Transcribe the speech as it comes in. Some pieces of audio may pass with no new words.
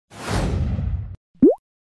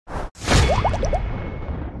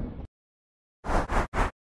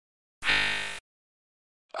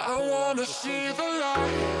I wanna see the light.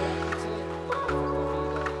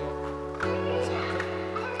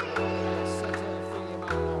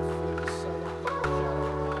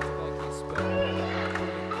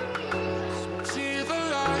 See the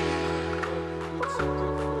light.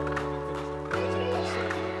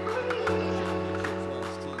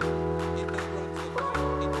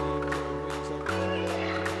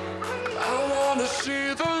 I wanna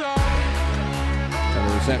see the light. And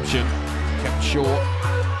the reception kept short.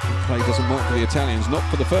 Play doesn't work for the Italians, not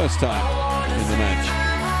for the first time in the match.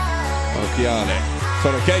 Occhiale.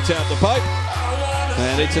 Sorokete up the pipe,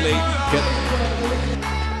 and Italy get.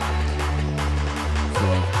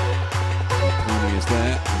 Puni is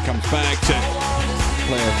there, and comes back to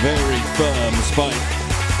play a very firm spike.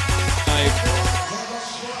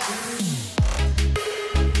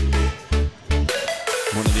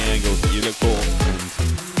 One of the angles that you look for.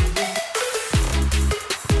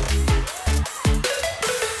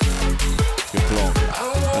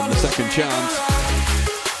 And the second chance.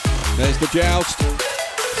 There's the joust.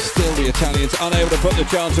 Still the Italians unable to put the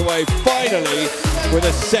chance away. Finally, with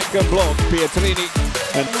a second block, Pietrini.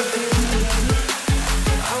 And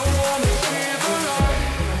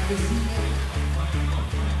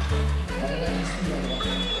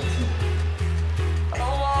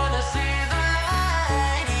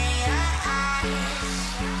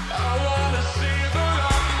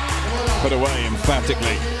put away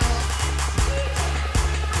emphatically.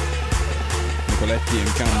 Nicoletti and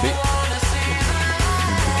Cambi.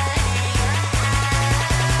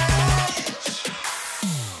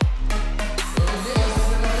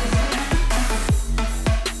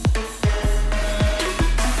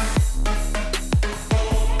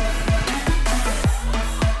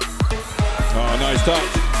 Oh, nice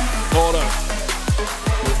touch. Order.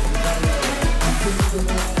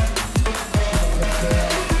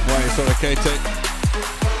 Sorokete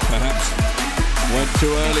perhaps went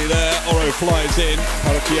too early there. Oro flies in.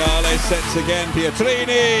 Occhiale sets again.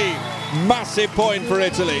 Pietrini. Massive point for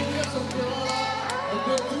Italy.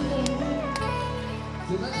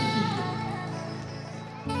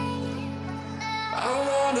 I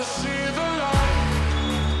wanna see the light.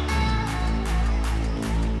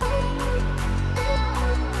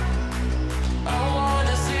 I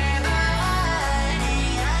wanna see the light.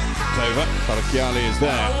 It's over. Occhiale is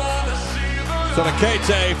there.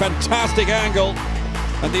 Sorokete, fantastic angle,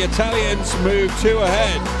 and the Italians move two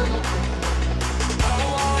ahead.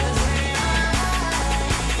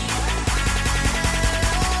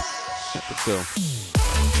 Still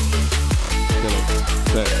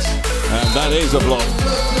sets, and that is a block.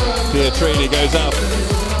 Pietrini goes up.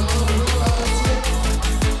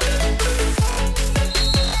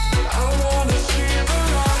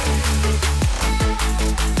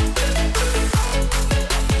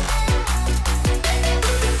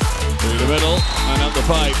 Middle and up the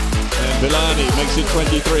pipe, and Villani makes it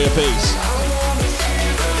 23 apiece.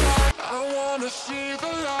 I wanna see the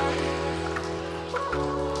light.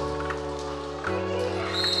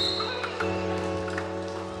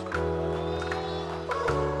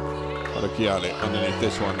 Occhiale underneath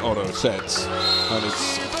this one. Oro sets, and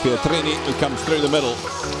it's Pietrini who comes through the middle.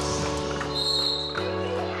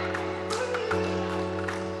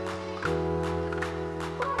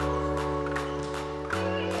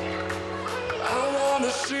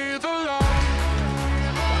 See the light.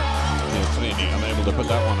 Pietrini unable to put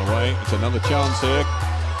that one away. It's another chance here.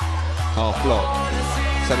 Half block.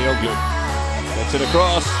 Sanioglu gets it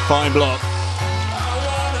across. Fine block.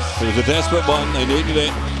 It was a desperate one. They needed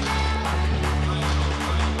it.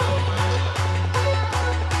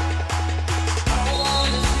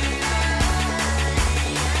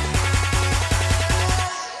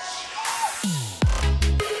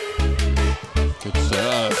 Good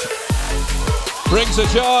serve. Brings a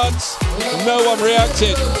chance, no one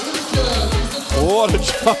reacted. What a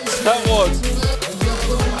chance that was.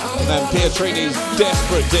 And Pietrini's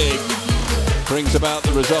desperate dig brings about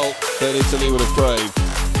the result that Italy would have craved.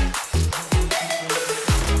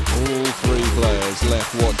 All three players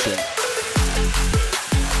left watching.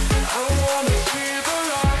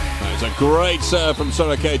 It's a great serve from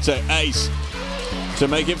Sorokete, ace, to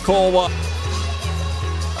make it 4-1.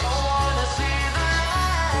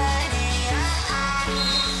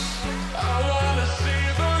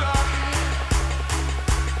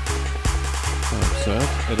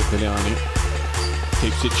 Villani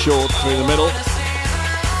keeps it short through the middle.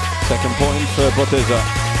 Second point for Botezza.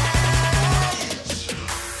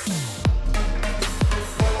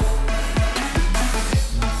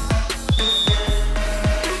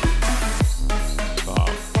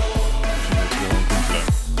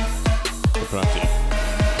 Prati.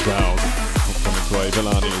 Dowd. Coming to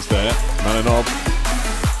Villani here. Malinov,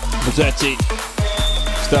 Bozzetti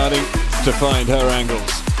starting to find her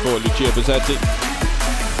angles for Lucia Bozzetti.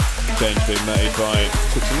 Change being made by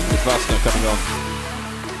Switzerland with Vassner coming on.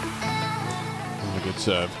 And a good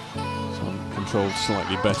serve. Controlled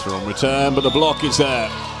slightly better on return, but the block is there.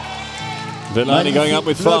 Villani going up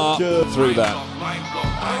with Far through that.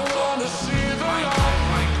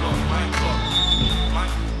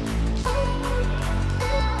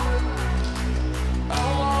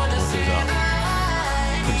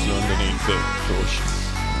 Underneath it, push.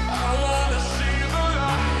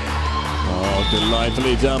 Oh,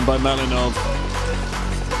 delightfully done by Malinov.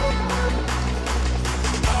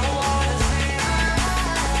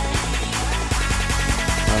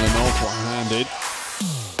 Malinov one-handed.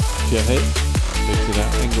 Jehit gets to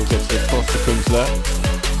that angle, gets the cross to Kunzler.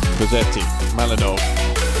 Bozzetti, Malinov.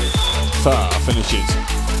 Far finishes.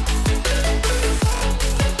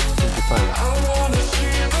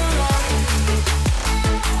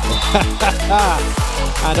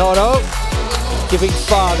 And Otto giving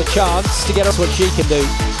Far the chance to get us what she can do.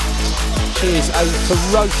 She is a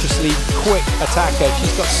ferociously quick attacker.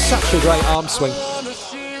 She's got such a great arm swing,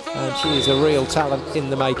 and she is a real talent in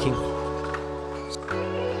the making.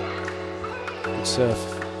 Good serve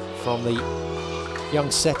from the young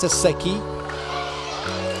setter Seki.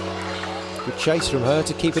 Good chase from her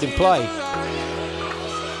to keep it in play.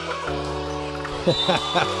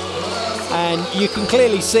 And you can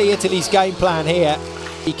clearly see Italy's game plan here.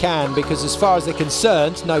 He can, because as far as they're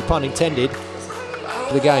concerned, no pun intended,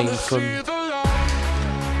 the game from the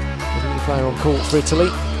player on court for Italy.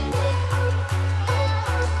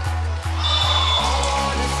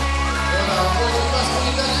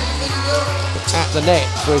 At the net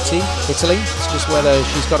for Italy. It's just whether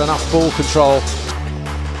she's got enough ball control.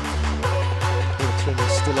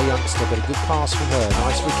 Is still a youngster, but a good pass from her.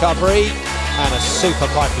 Nice recovery and a super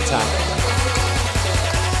pipe attack.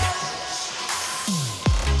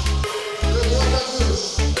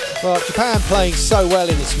 Well, Japan playing so well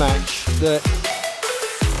in this match that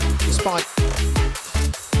despite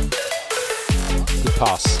good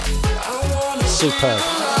pass, superb.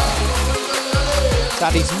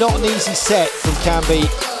 That is not an easy set from Cambi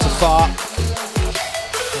to Far.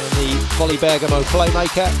 And the Volley Bergamo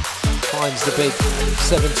playmaker finds the big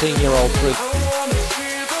 17-year-old through.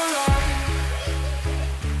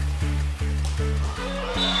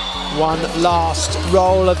 One last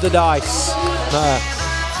roll of the dice.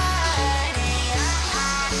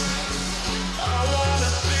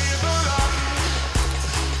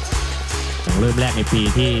 เริ่มแรกในปี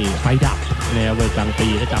ที่ไฟดับในเวอร์กลางปี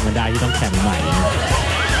ถ้าจำกันได้ที่ต้องแข่งใหม่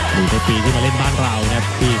หรือในปีที่มาเล่นบ้านเรานะครับ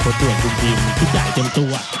ปีโค้ชด่วนคุมทีมทุกอย่างเต็มตั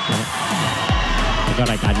วแล้วก็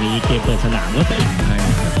รายการนี้เกมเปิดสนามก็เป็นให้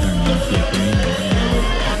กับทางเกียรตินี้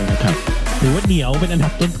นะครับถือว่าเหนียวเป็นอันดั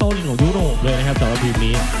บต้นๆของยุโรปเลยนะครับสำหรับทีม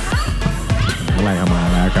นี้ไล่เข้ามา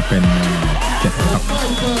แล้วก็เป็น7 กับ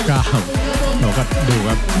 9เราก็ดูค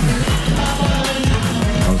รับ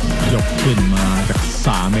เขายกขึ้นมาจาก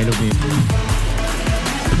3 เมตรลูกนี้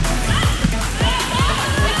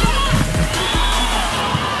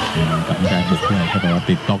ตัดใจบุกเลยครับแต่ว่า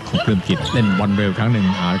ติดล็อกของปลื้มจิตเล่นบอลเร็วครั้งหนึ่ง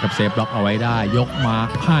กับเซฟล็อกเอาไว้ได้ยกมา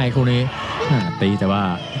พ่ายคนนี้ตีแต่ว่า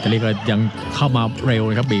อิตาลีก็ยังเข้ามาเร็ว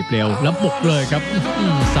นะครับบีบเร็วแล้วบุกเลยครับ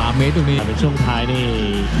3 เมตรตรงนี้เป็นช่วงท้ายนี่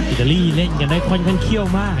อิตาลีเล่นกันได้ค่อนข้างเขี้ยว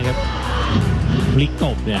มากครับพลิกต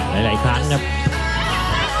บเนี่ยหลายๆครั้งครับ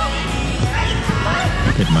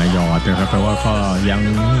เผ็ดมายอดนะครับแปลว่าก็ยัง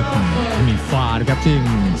มีฟาดครับซึ่ง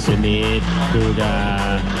ส่วนนี้ดูจะ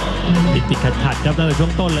ติดขัดครับตั้งแต่ช่ว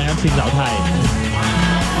งต้นเลยครับทีมสาวไทย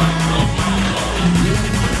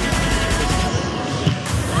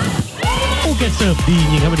ผู้เก็บเสิร์ฟดี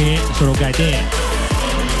จริงครับวันนี้โซโรไกเต้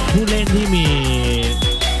ผู้เล่นที่มี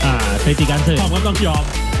สถิติการเสิร์ฟก็ต้องยอม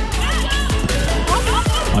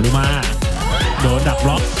อนุมาโดนดักบ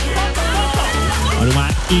ล็อกอนุมา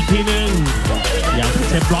อีกทีนึงอย่าง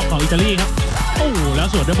เซฟบล็อกของอิตาลีครับโอ้แล้ว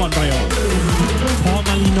สวนด้วยบอลเร็วพอม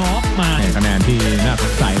าลีนอฟมาคะแนนที่น่าส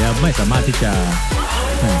งสัยแล้วไม่สามารถที่จะ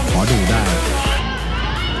ขอดูได้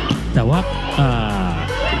แต่ว่า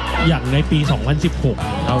อย่างในปี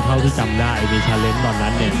 2016 เท่าที่จำได้มีชาเลนจ์ตอน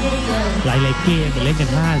นั้นเนี่ยหลายๆเกมเล่นกัน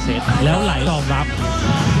5 เซตแล้วไหลตอบรับ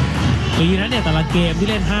ปีนั้นเนี่ยแต่ละเกมที่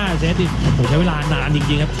เล่น5 เซตผมใช้เวลานานจ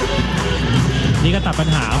ริงๆครับนี่ก็ตัดปัญ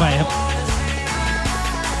หาไปครับ